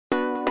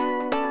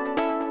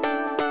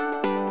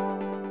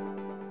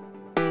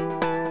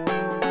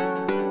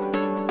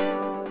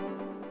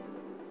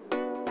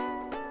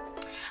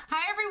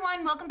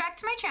welcome back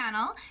to my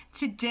channel.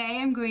 Today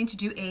I'm going to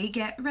do a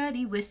get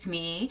ready with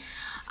me.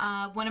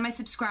 One of my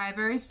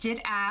subscribers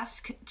did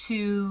ask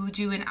to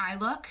do an eye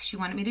look. She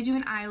wanted me to do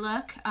an eye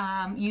look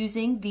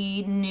using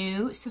the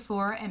new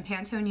Sephora and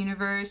Pantone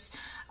Universe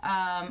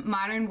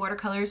Modern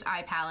Watercolors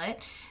eye palette.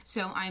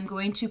 So I'm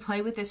going to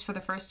play with this for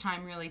the first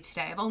time really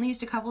today. I've only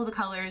used a couple of the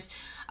colors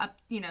up,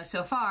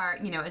 so far,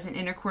 as an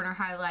inner corner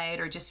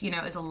highlight or just,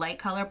 as a light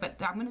color, but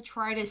I'm going to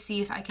try to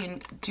see if I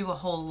can do a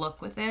whole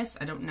look with this.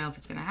 I don't know if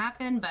it's going to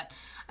happen, but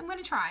I'm going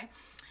to try.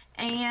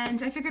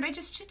 And I figured I'd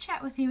just chit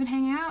chat with you and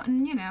hang out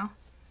and,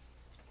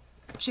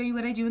 show you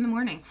what I do in the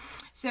morning.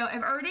 So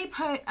I've already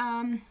put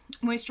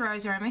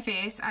moisturizer on my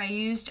face.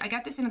 I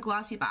got this in a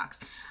glossy box.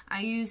 I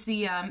used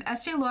the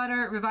Estee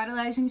Lauder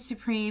Revitalizing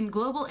Supreme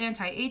Global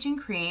Anti-Aging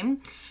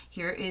Cream.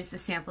 Here is the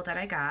sample that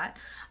I got.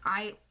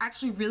 I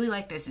actually really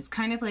like this. It's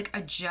kind of like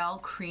a gel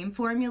cream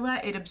formula.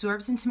 It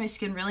absorbs into my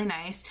skin really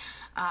nice.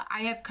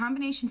 I have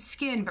combination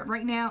skin, but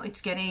right now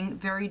it's getting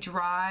very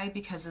dry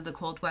because of the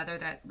cold weather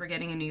that we're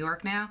getting in New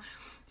York now.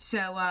 So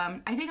I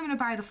think I'm going to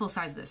buy the full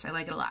size of this. I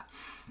like it a lot.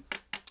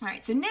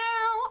 Alright, so now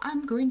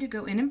I'm going to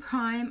go in and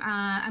prime.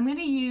 I'm going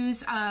to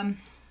use,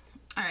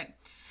 alright,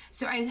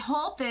 so I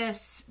hauled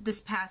this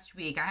past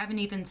week. I haven't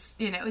even,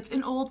 it's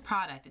an old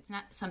product. It's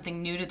not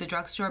something new to the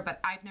drugstore, but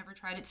I've never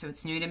tried it, so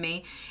it's new to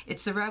me.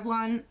 It's the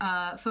Revlon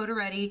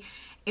Photoready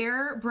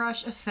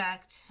Airbrush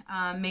Effect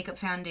Makeup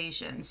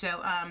Foundation.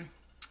 So,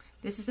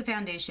 this is the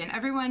foundation.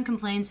 Everyone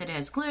complains that it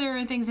has glitter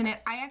and things in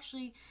it. I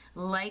actually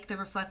like the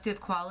reflective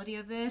quality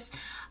of this,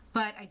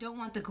 but I don't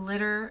want the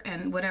glitter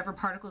and whatever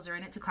particles are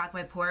in it to clog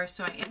my pores,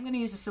 so I am going to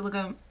use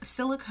a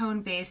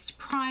silicone-based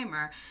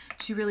primer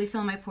to really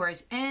fill my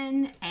pores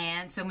in,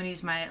 and so I'm going to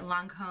use my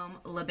Lancome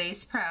Le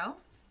Base Pro,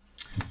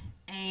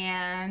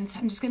 and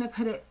I'm just going to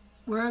put it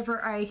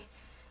wherever I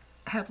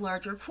have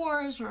larger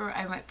pores or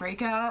I might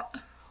break out,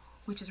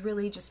 which is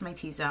really just my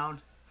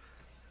T-zone.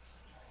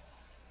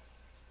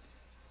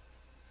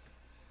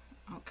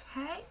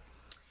 Okay,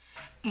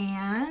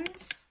 and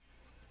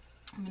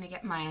I'm going to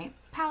get my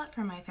palette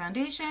for my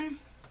foundation,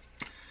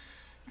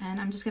 and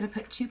I'm just going to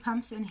put 2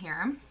 pumps in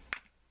here,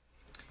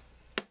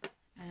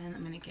 and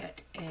I'm going to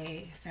get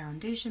a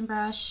foundation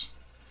brush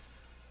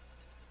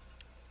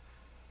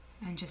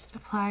and just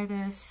apply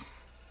this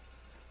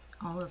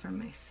all over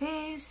my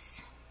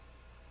face.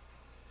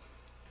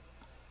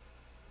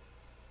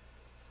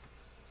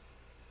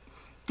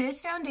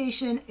 This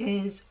foundation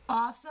is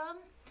awesome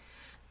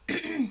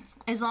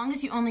as long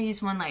as you only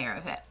use one layer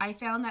of it. I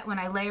found that when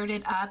I layered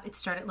it up, it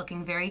started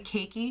looking very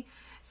cakey.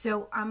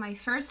 So on my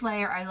first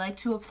layer, I like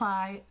to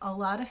apply a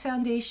lot of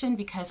foundation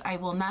because I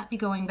will not be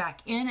going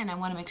back in, and I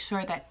want to make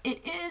sure that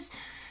it is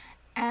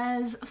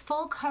as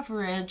full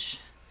coverage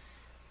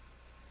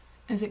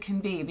as it can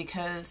be,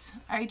 because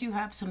I do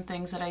have some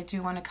things that I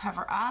do want to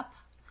cover up,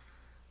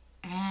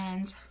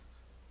 and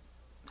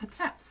that's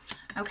it.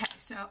 Okay,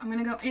 so I'm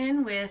going to go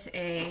in with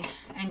a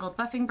angled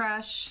buffing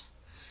brush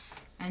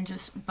and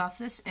just buff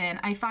this in.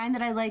 I find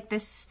that I like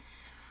this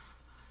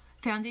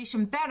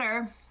foundation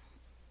better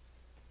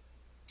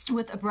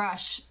with a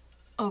brush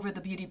over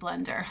the Beauty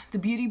Blender. The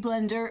Beauty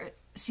Blender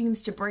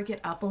seems to break it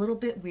up a little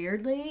bit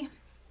weirdly.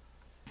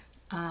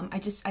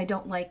 I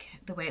don't like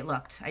the way it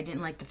looked. I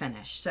didn't like the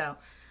finish, so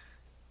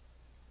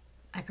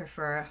I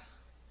prefer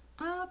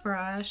a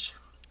brush.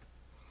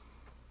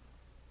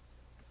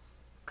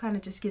 Kind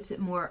of just gives it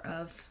more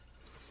of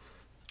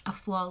a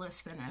flawless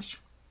finish.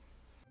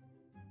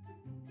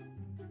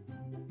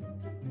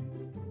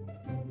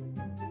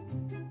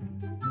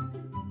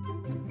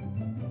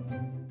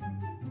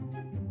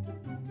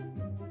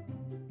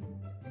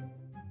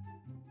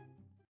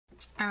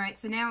 Alright,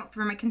 so now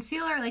for my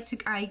concealer,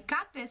 I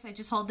got this, I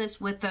just hold this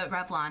with the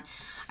Revlon.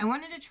 I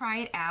wanted to try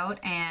it out,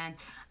 and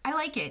I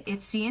like it.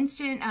 It's the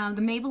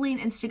the Maybelline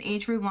Instant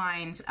Age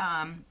Rewind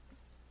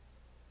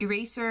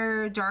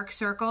Eraser Dark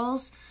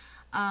Circles.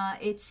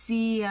 It's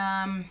the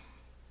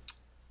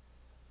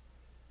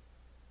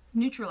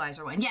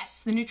Neutralizer one.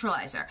 Yes, the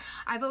Neutralizer.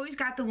 I've always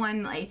got the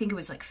one, I think it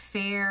was like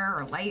Fair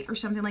or Light or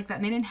something like that,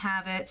 and they didn't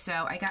have it, so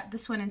I got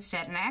this one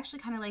instead, and I actually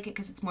kind of like it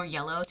because it's more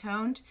yellow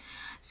toned.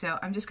 So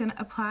I'm just going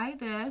to apply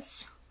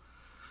this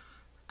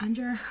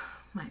under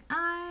my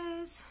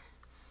eyes,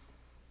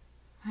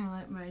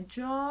 highlight my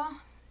jaw,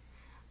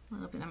 a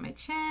little bit on my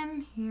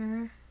chin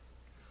here.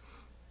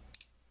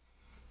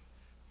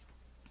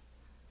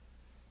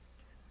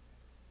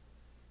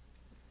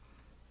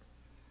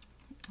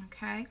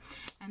 Okay,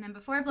 and then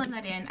before I blend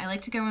that in, I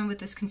like to go in with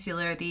this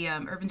concealer, the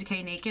Urban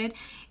Decay Naked.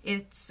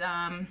 It's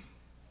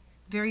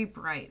very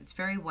bright, it's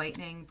very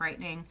whitening,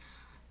 brightening,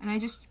 and I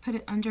just put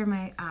it under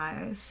my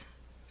eyes.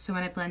 So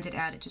when I blend it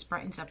out, it just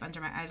brightens up under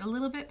my eyes a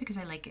little bit because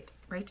I like it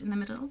right in the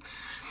middle. All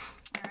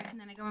right, and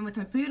then I go in with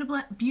my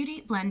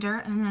Beauty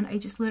Blender, and then I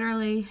just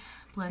literally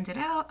blend it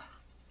out.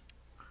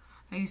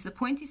 I use the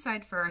pointy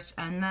side first,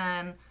 and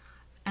then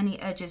any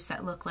edges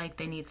that look like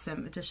they need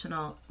some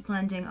additional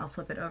blending, I'll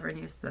flip it over and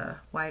use the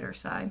wider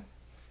side.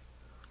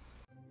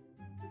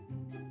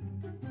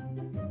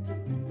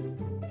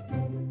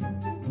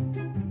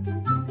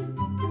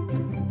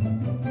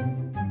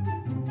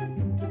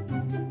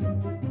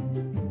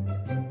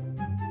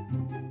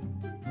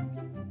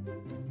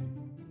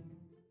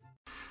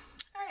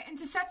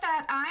 set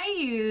that I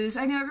use,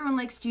 I know everyone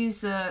likes to use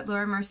the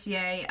Laura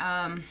Mercier,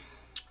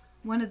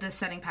 one of the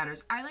setting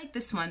powders. I like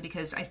this one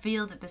because I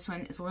feel that this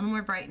one is a little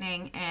more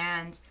brightening,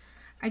 and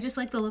I just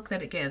like the look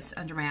that it gives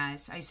under my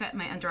eyes. I set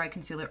my under eye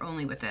concealer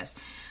only with this.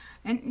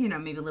 And, you know,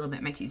 maybe a little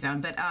bit my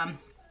T-zone, but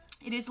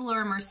it is the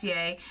Laura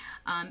Mercier.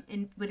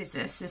 What is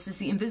this? This is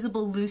the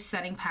Invisible Loose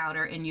Setting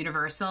Powder in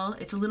Universal.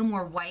 It's a little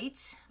more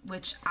white,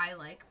 which I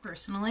like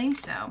personally,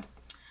 so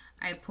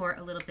I pour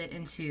a little bit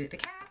into the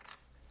cap.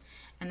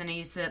 And then I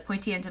use the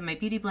pointy end of my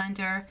Beauty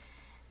Blender,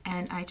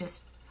 and I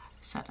just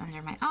set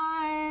under my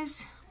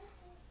eyes.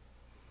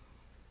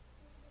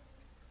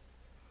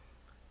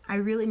 I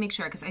really make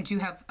sure, because I do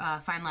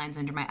have fine lines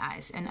under my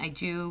eyes, and I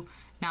do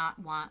not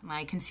want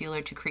my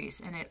concealer to crease,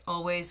 and it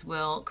always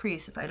will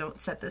crease if I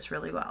don't set this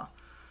really well.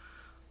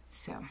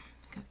 So,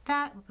 got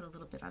that. We'll put a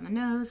little bit on the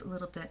nose, a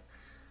little bit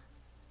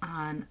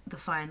on the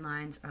fine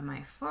lines on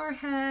my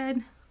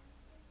forehead,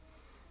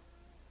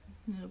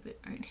 a little bit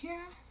right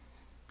here.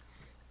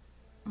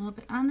 A little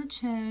bit on the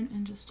chin,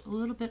 and just a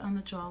little bit on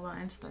the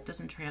jawline so that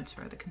doesn't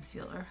transfer the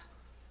concealer.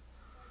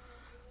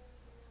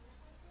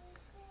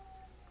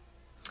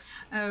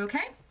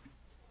 Okay,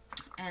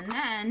 and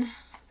then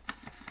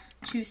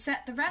to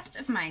set the rest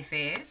of my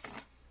face,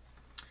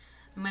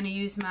 I'm going to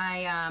use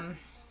my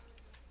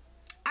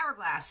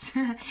Hourglass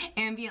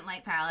Ambient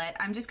Light Palette.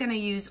 I'm just going to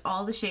use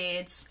all the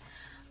shades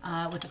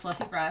with a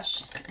fluffy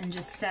brush and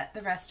just set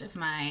the rest of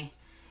my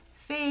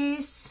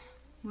face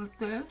with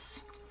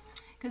this.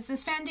 Because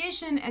this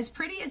foundation, as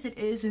pretty as it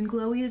is and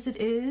glowy as it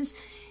is,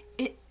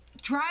 it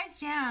dries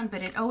down,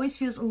 but it always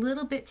feels a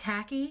little bit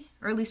tacky,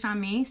 or at least on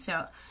me.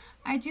 So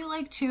I do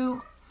like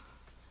to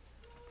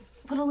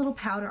put a little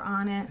powder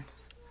on it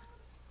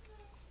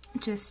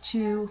just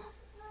to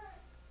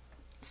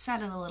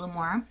set it a little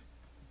more.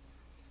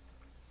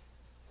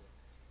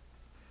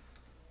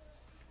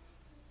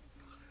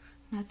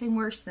 Nothing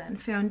worse than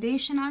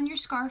foundation on your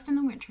scarf in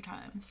the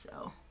wintertime,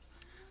 so.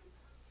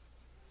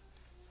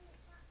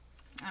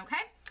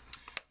 Okay,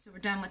 so we're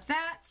done with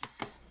that.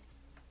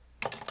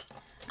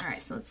 All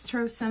right, so let's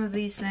throw some of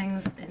these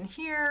things in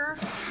here,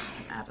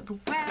 out of the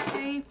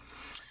way.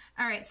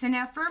 All right, so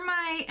now for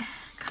my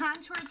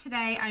contour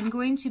today, I'm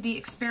going to be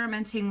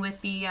experimenting with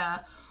the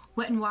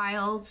Wet n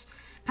Wild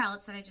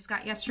palettes that I just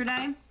got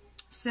yesterday.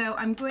 So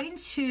I'm going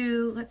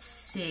to, let's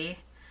see,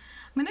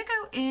 I'm gonna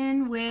go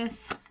in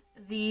with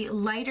the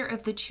lighter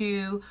of the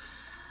two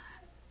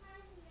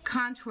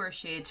contour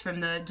shades from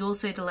the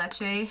Dulce de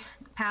Leche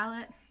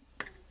palette.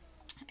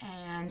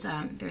 And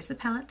there's the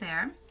palette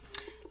there.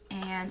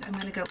 And I'm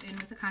going to go in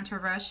with a contour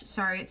brush.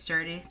 Sorry, it's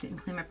dirty. Didn't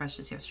clean my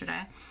brushes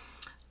yesterday.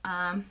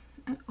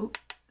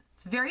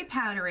 It's very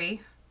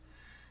powdery.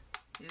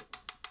 So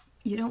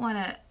you don't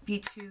want to be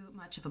too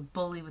much of a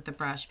bully with the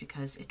brush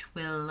because it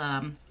will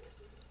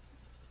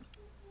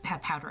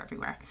have powder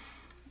everywhere.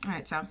 All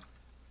right, so I'm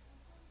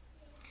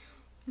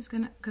just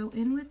going to go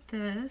in with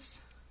this.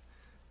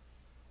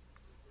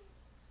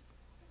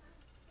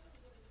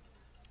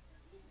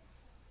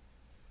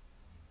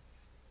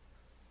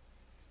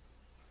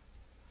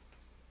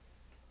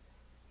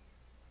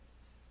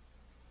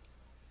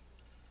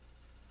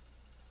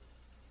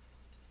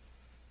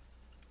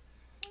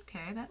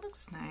 Okay, that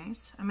looks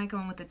nice. I might go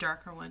in with the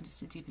darker one just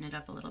to deepen it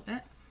up a little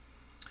bit.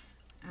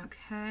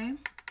 Okay.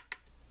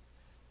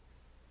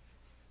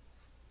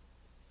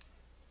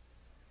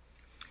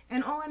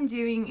 And all I'm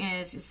doing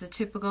is the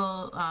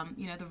typical,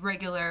 you know, the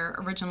regular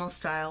original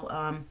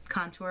style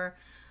contour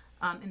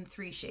in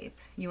 3 shape.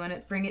 You want to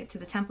bring it to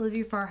the temple of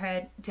your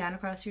forehead, down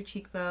across your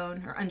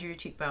cheekbone, or under your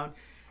cheekbone,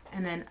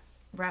 and then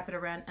wrap it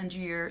around under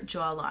your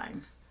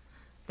jawline.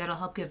 That'll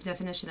help give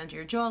definition under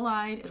your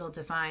jawline. It'll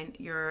define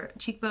your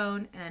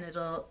cheekbone, and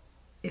it'll,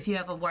 if you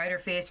have a wider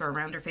face or a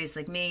rounder face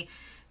like me,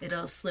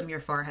 it'll slim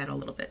your forehead a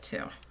little bit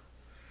too.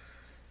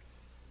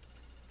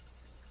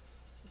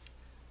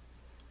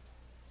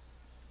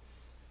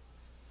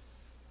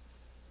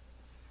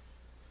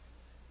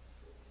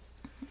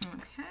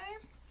 Okay.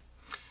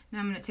 Now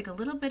I'm going to take a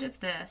little bit of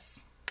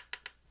this,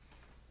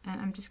 and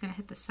I'm just going to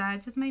hit the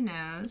sides of my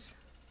nose.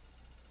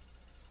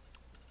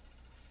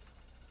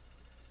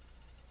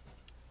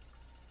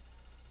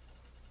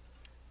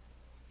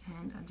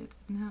 And under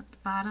the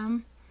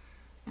bottom,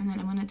 and then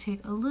I'm going to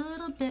take a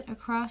little bit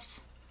across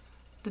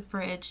the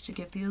bridge to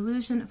give the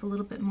illusion of a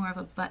little bit more of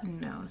a button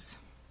nose.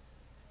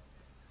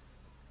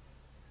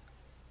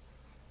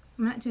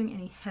 I'm not doing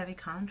any heavy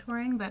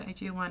contouring, but I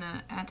do want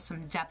to add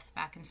some depth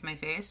back into my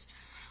face.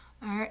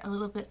 All right, a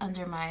little bit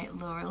under my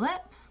lower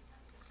lip,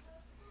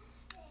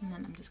 and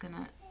then I'm just going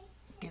to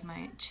give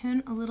my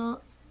chin a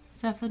little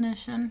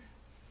definition.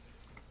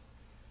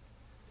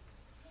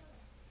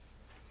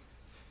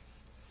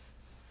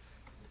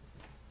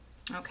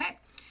 Okay,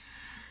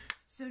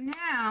 so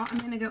now I'm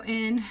going to go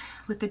in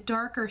with the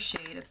darker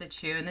shade of the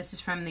two, and this is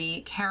from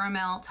the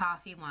Caramel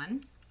Toffee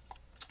one,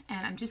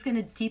 and I'm just going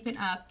to deepen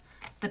up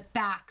the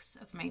backs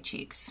of my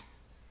cheeks.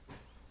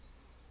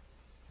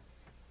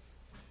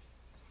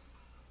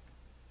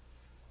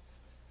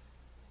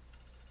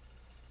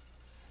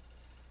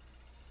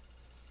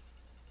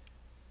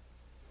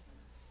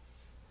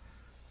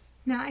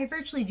 Now, I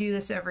virtually do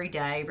this every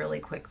day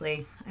really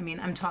quickly. I mean,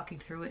 I'm talking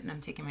through it and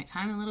I'm taking my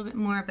time a little bit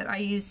more, but I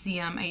use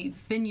the,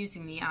 I've been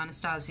using the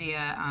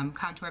Anastasia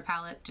contour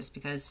palette just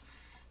because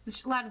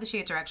a lot of the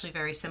shades are actually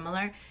very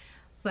similar,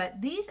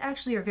 but these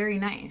actually are very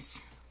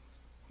nice.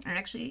 I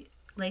actually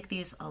like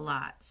these a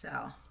lot,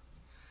 so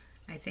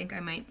I think I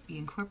might be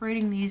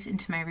incorporating these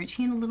into my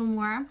routine a little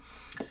more.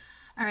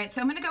 All right, so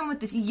I'm gonna go in with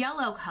this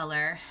yellow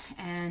color,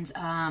 and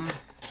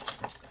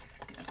let's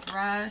get a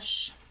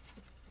brush.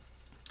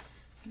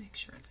 Make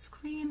sure it's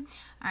clean.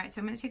 All right, so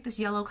I'm gonna take this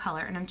yellow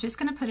color and I'm just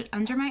gonna put it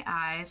under my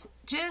eyes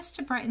just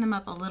to brighten them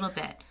up a little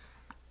bit.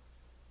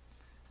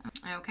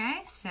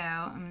 Okay, so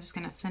I'm just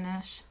gonna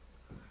finish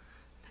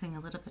putting a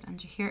little bit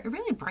under here. It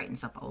really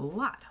brightens up a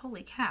lot,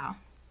 holy cow.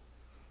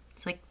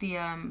 It's like the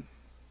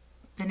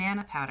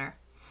banana powder.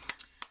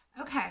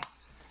 Okay,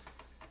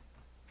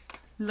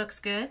 looks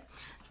good.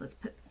 So let's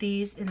put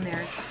these in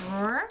their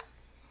drawer.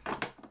 All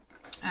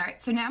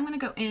right, so now I'm gonna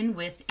go in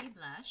with a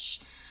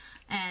blush.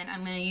 And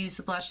I'm going to use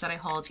the blush that I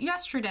hauled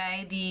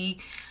yesterday, the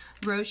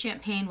Rose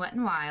Champagne Wet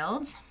n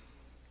Wild.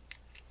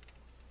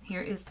 Here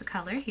is the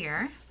color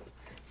here.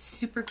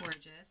 Super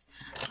gorgeous.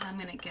 I'm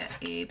going to get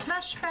a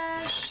blush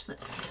brush.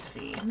 Let's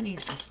see. I'm going to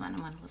use this one.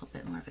 I want a little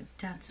bit more of a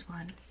dense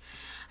one.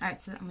 All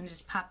right, so I'm going to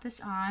just pop this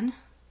on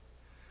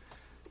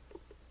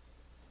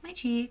my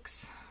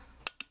cheeks.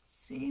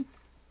 Let's see.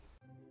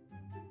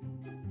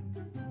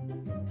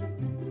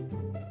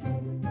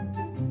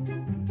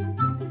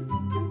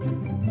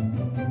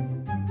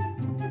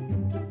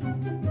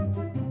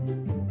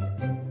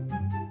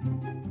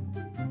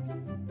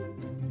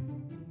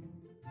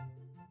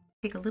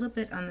 Take a little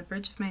bit on the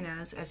bridge of my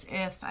nose as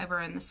if I were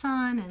in the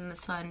sun, and the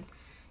sun,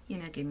 you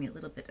know, gave me a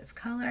little bit of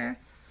color.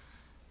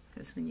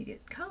 Because when you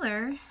get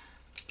color,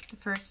 the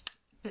first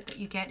bit that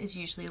you get is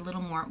usually a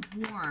little more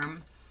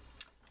warm,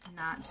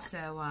 not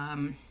so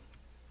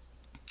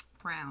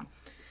brown.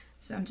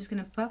 So I'm just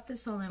going to buff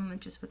this all in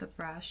just with a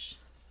brush.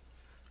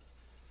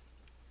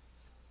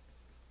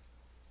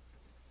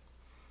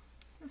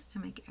 Just to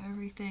make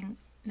everything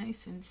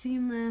nice and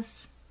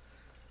seamless.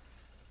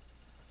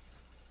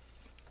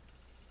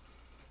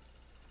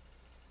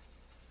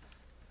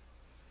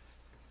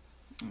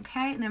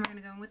 Okay, and then we're going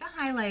to go in with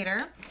a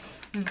highlighter.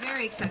 I'm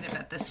very excited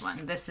about this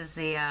one. This is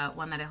the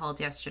one that I hauled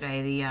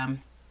yesterday, the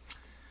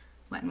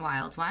Wet n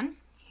Wild one.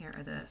 Here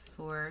are the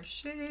 4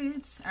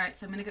 shades. All right,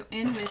 so I'm going to go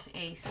in with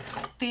a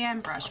fan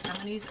brush, but I'm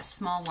going to use a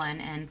small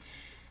one, and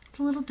it's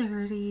a little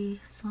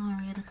dirty.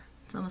 Sorry,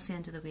 it's almost the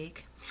end of the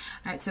week.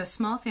 All right, so a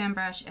small fan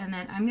brush, and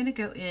then I'm going to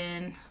go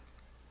in.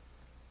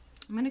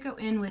 I'm going to go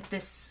in with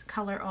this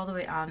color all the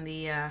way on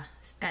the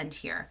end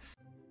here.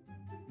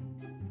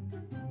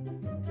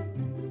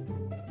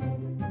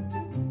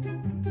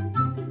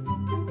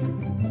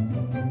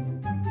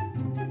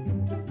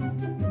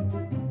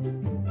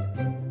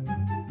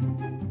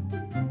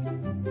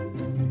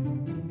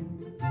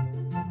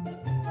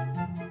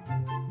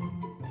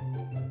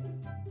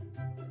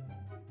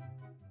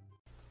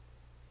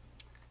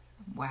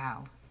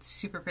 Wow, it's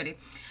super pretty.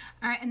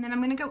 All right, and then I'm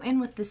going to go in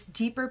with this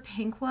deeper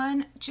pink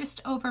one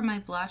just over my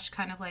blush,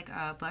 kind of like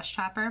a blush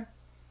topper,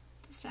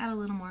 just to add a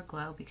little more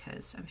glow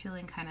because I'm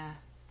feeling kind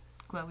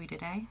of glowy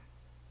today.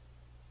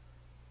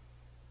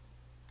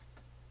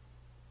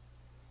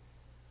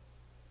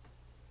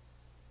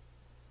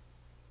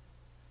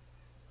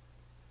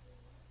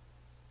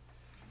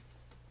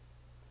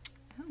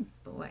 Oh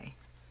boy.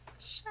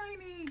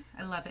 Shiny.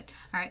 I love it.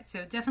 All right,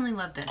 so definitely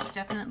love this.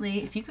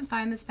 Definitely, if you can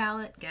find this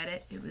palette, get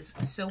it. It was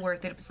so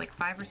worth it. It was like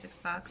 $5 or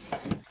 $6. All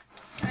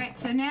right,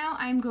 so now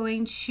I'm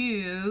going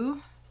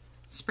to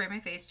spray my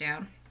face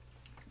down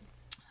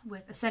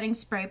with a setting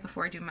spray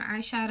before I do my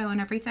eyeshadow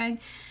and everything.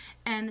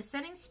 And the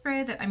setting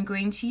spray that I'm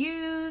going to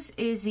use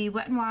is the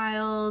Wet n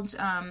Wild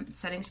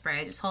setting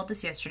spray. I just hauled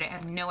this yesterday. I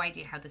have no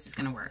idea how this is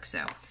going to work,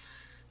 so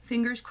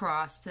fingers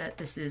crossed that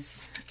this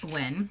is a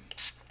win.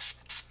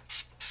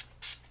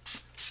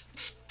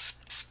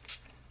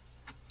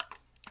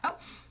 Oh,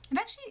 and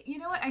actually, you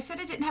know what? I said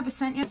I didn't have a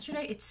scent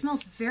yesterday. It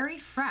smells very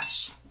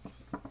fresh.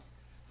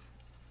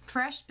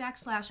 Fresh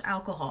 /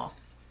 alcohol.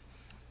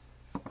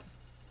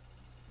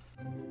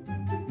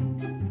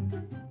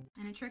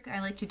 And a trick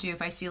I like to do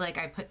if I see like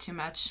I put too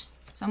much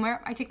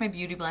somewhere, I take my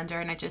beauty blender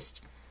and I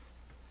just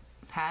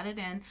pat it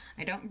in.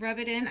 I don't rub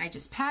it in, I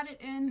just pat it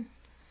in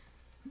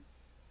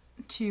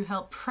to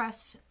help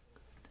press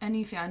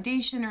any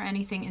foundation or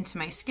anything into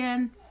my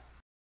skin.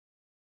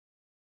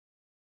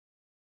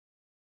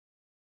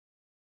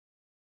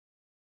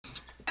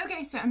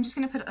 Okay, so I'm just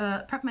going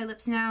to prep my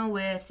lips now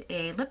with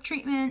a lip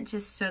treatment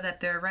just so that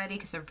they're ready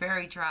because they're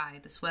very dry.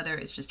 This weather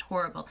is just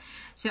horrible.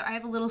 So I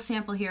have a little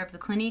sample here of the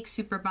Clinique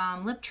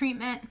Superbalm lip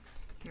treatment.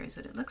 Here's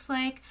what it looks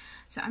like.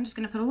 So I'm just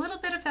going to put a little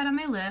bit of that on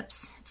my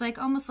lips. It's like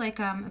almost like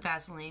a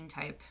Vaseline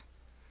type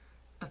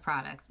of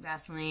product.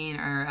 Vaseline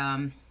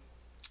or,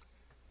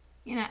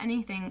 you know,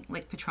 anything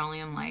like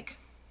petroleum-like.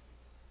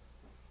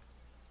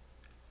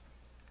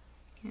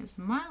 Because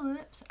my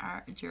lips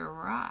are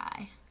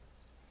dry.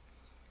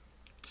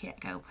 Can't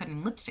go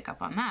putting lipstick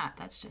up on that.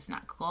 That's just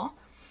not cool.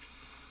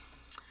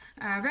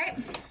 All right.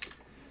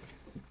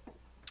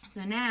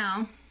 So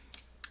now I'm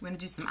gonna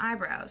do some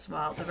eyebrows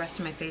while the rest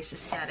of my face is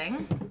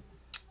setting.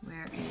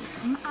 Where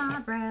is my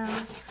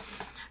eyebrows?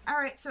 All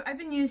right, so I've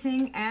been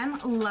using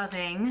and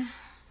loving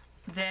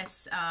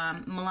this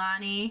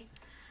Milani,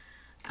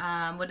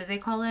 what do they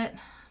call it?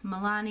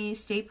 Milani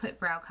Stay Put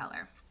Brow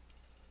Color.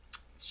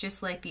 It's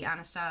just like the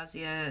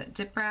Anastasia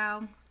Dip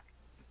Brow.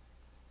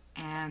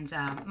 And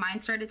mine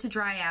started to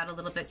dry out a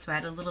little bit, so I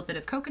added a little bit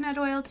of coconut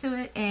oil to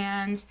it,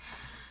 and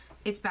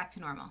it's back to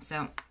normal,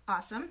 so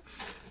awesome.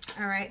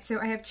 All right, so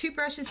I have two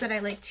brushes that I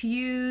like to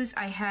use.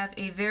 I have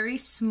a very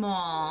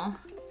small,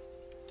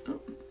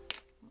 oh, what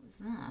was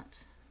that?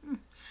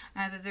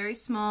 I have a very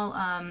small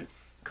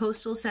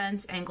Coastal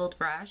Scents angled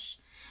brush,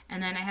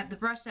 and then I have the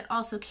brush that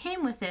also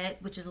came with it,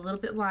 which is a little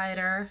bit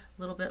wider,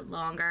 a little bit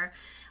longer,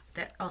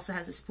 that also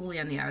has a spoolie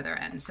on the other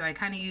end. So I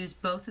kind of use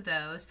both of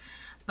those,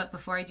 but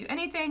before I do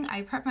anything,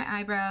 I prep my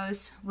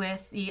eyebrows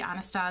with the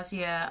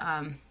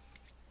Anastasia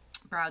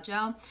brow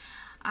gel.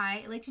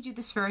 I like to do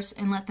this first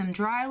and let them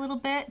dry a little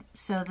bit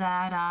so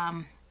that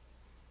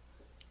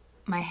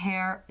my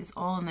hair is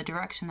all in the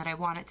direction that I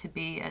want it to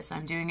be as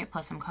I'm doing it,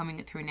 plus I'm combing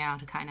it through now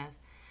to kind of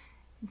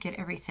get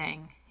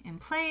everything in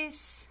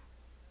place.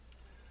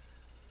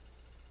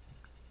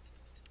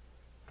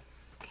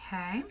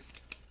 Okay.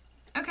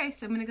 Okay,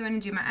 so I'm going to go in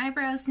and do my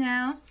eyebrows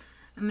now.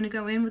 I'm going to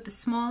go in with the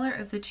smaller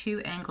of the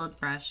two angled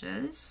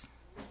brushes.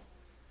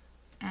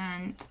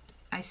 And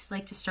I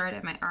like to start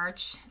at my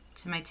arch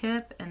to my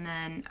tip, and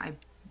then I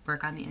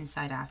work on the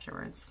inside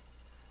afterwards.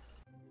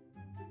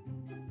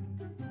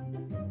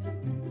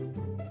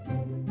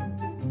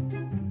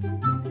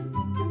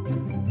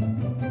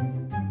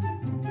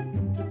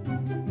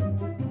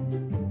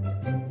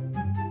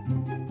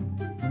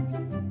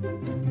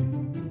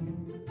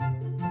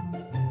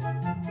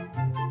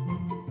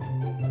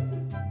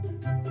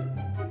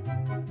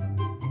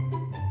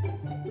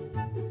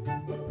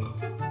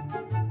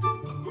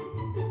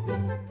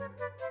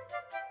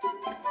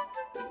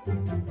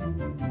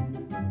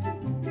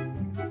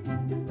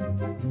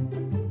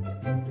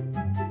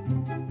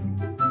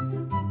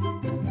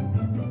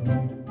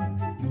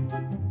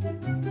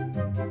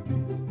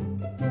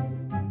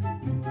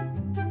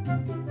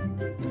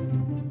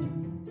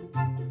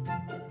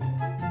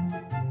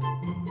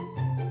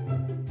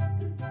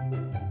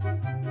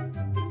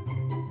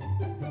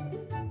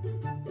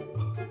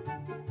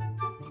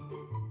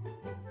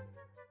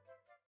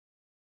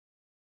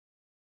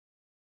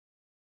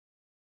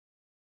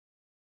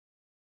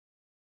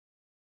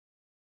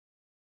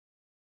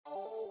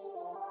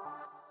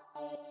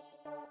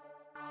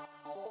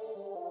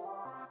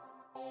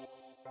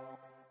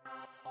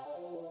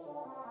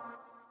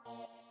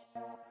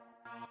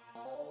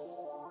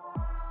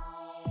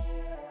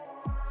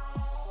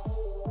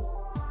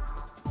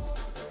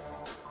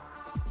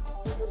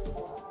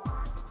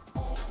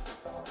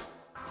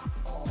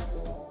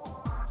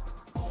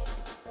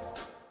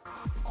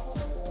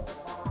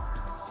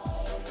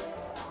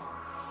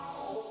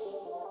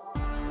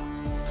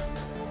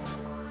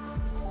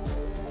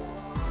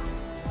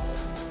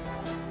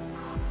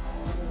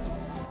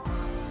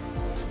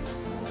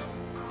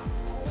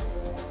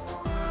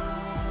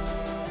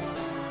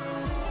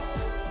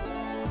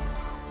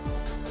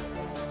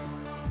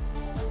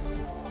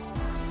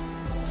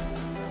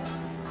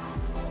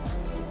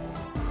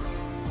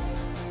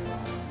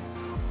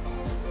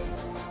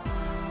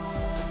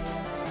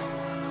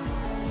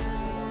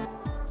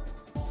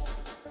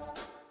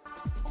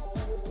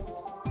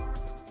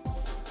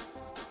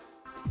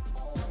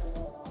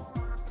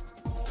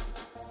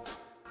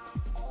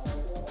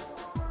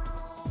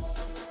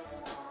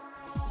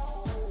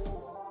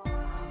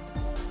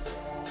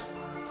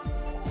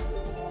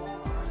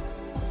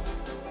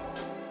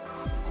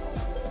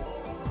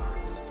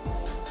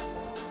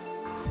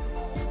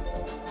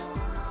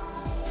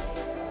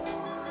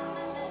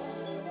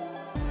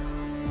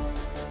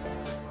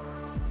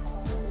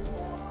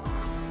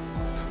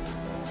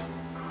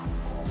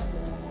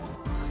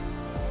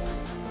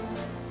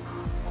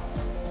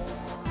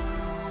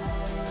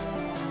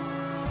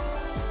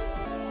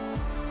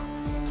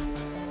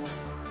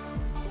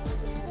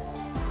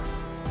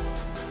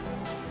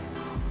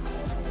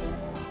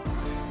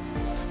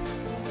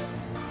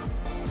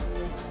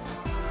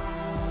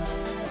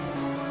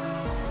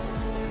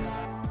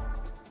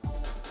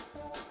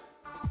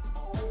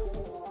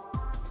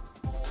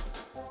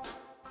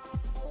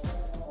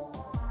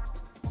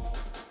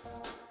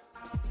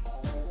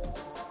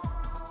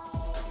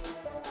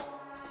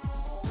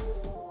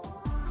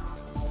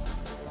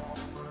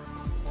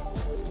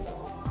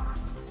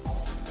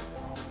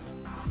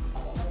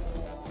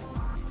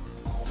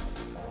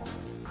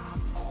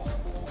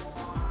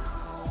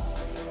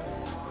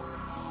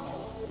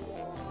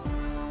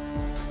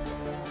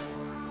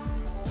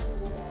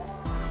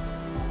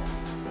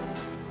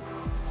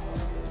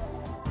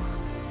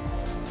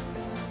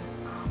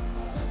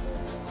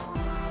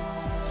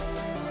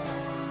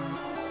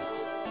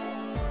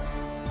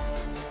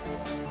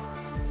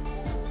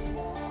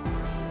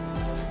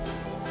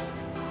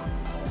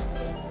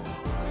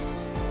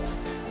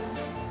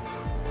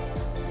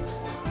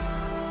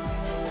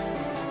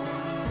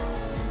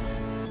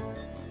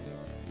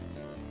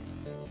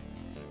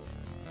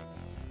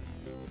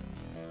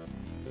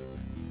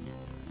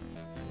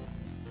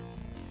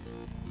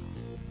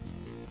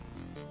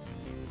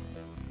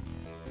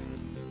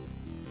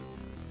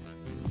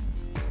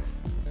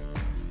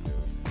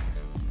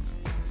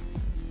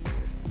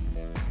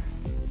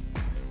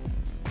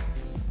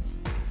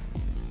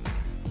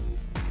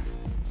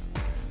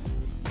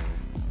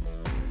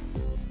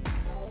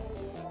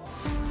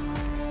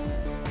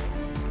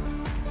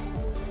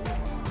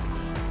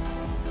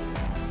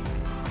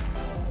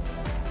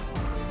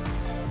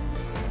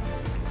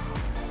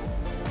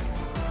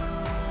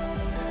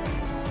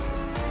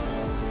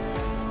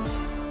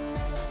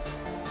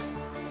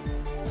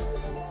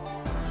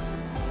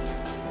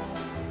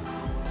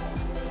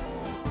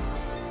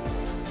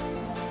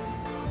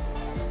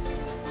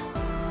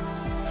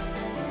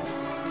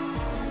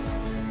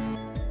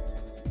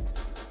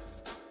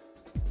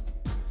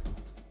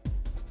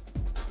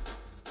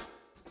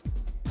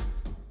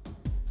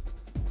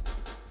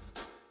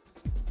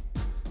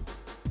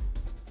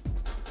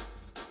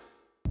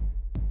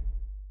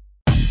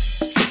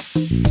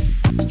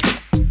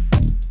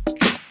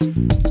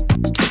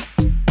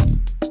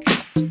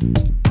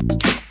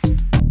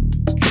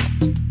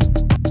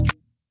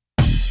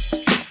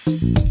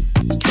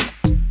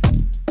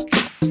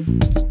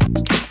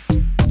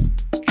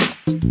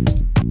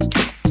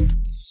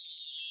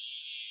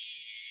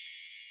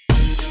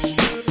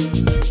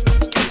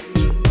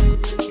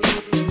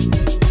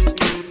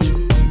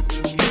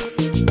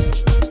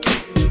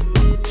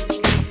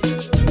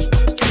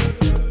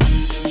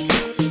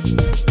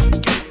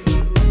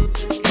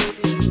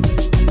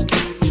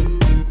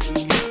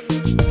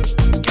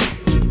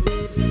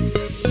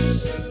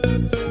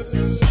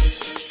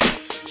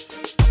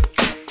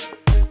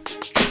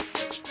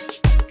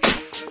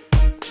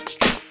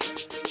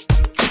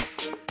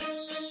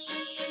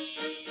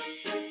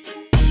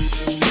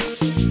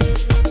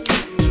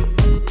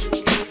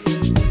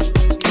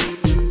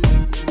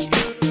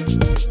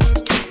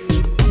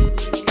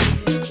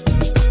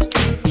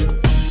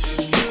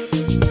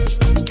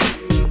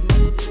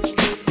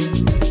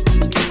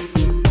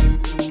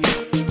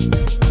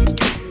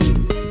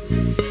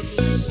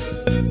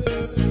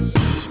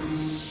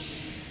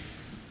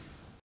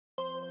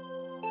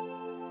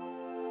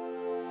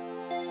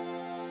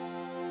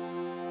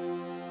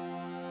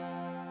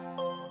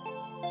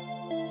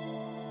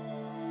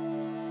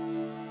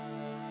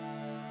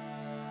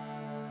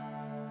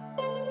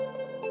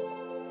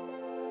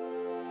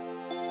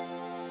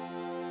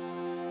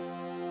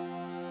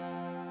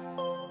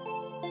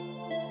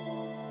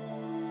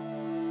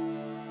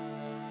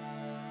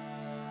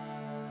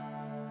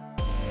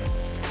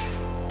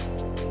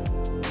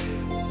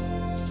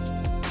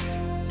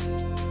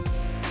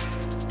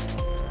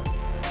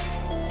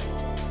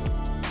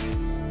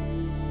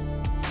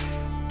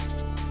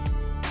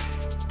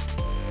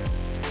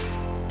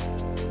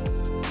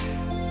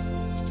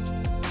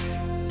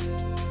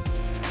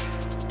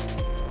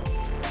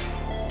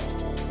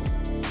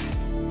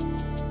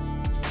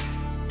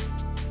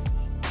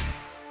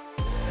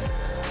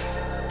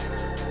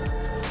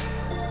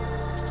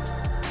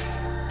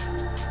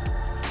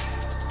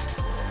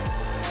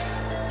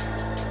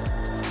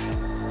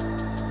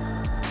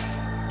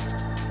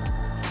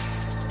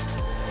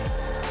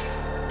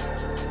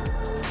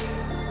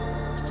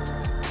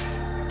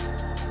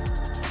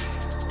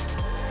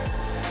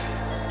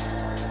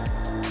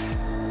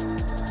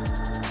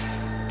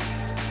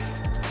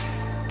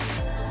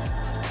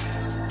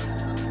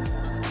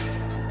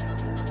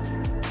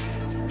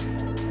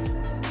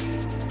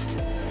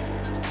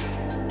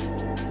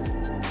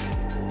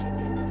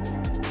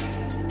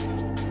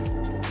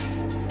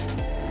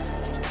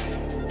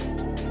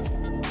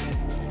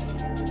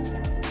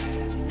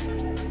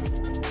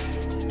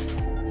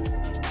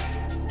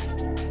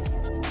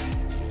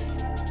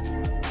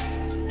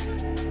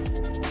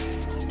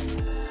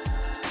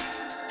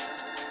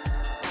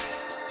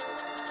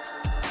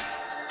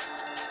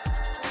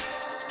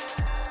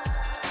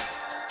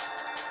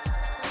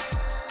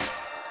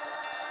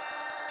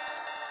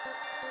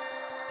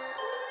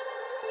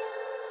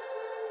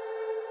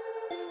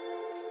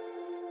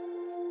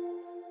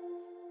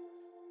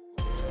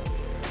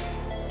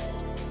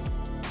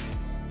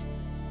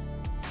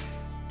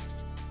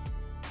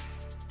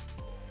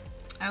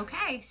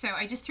 Okay, so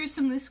I just threw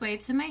some loose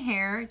waves in my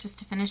hair just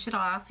to finish it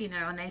off, you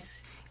know, a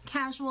nice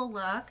casual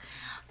look.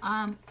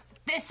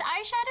 This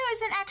eyeshadow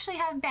isn't actually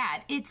half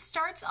bad. It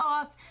starts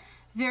off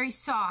very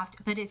soft,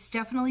 but it's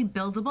definitely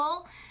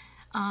buildable,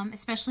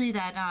 especially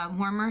that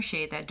warmer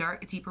shade, that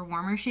dark, deeper,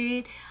 warmer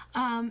shade.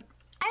 I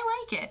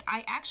like it.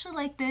 I actually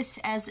like this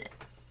as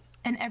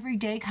an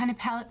everyday kind of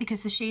palette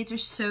because the shades are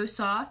so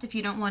soft. If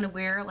you don't want to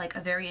wear like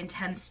a very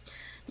intense,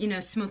 you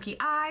know, smoky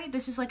eye,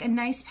 this is like a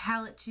nice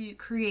palette to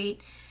create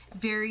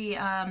very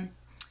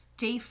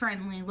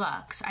day-friendly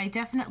looks. I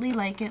definitely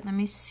like it. Let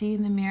me see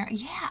in the mirror.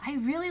 Yeah, I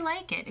really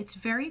like it. It's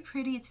very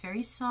pretty. It's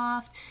very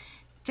soft.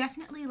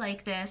 Definitely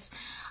like this.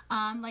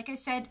 Like I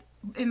said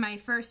in my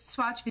first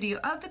swatch video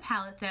of the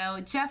palette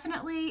though,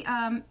 definitely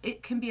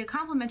it can be a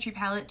complementary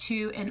palette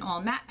to an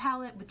all matte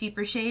palette with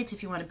deeper shades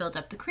if you want to build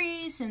up the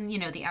crease and, you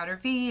know, the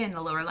outer V and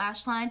the lower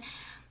lash line.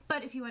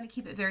 But if you want to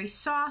keep it very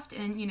soft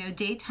and, you know,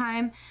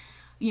 daytime,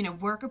 you know,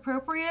 work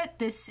appropriate,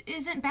 this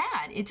isn't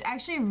bad. It's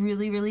actually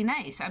really, really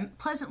nice. I'm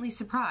pleasantly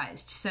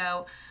surprised.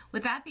 So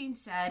with that being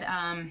said,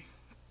 I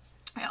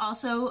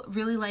also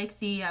really like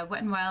the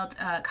Wet n Wild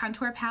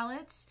contour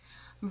palettes.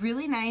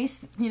 Really nice.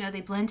 You know,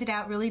 they blend it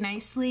out really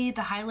nicely.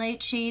 The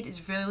highlight shade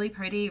is really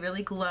pretty,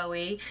 really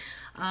glowy.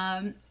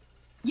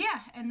 Yeah,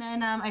 and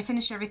then I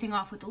finished everything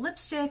off with the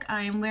lipstick.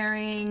 I am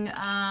wearing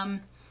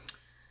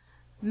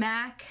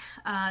MAC,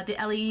 the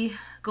Ellie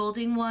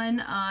Goulding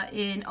one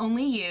in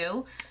Only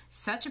You.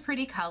 Such a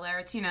pretty color.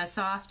 It's, you know,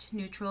 soft,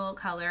 neutral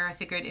color. I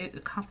figured it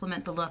would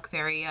complement the look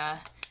very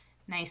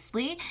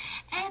nicely.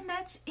 And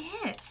that's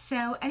it.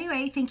 So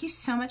anyway, thank you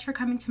so much for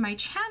coming to my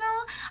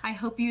channel. I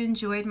hope you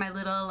enjoyed my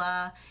little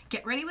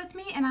get ready with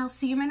me, and I'll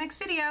see you in my next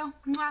video.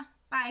 Mwah.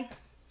 Bye.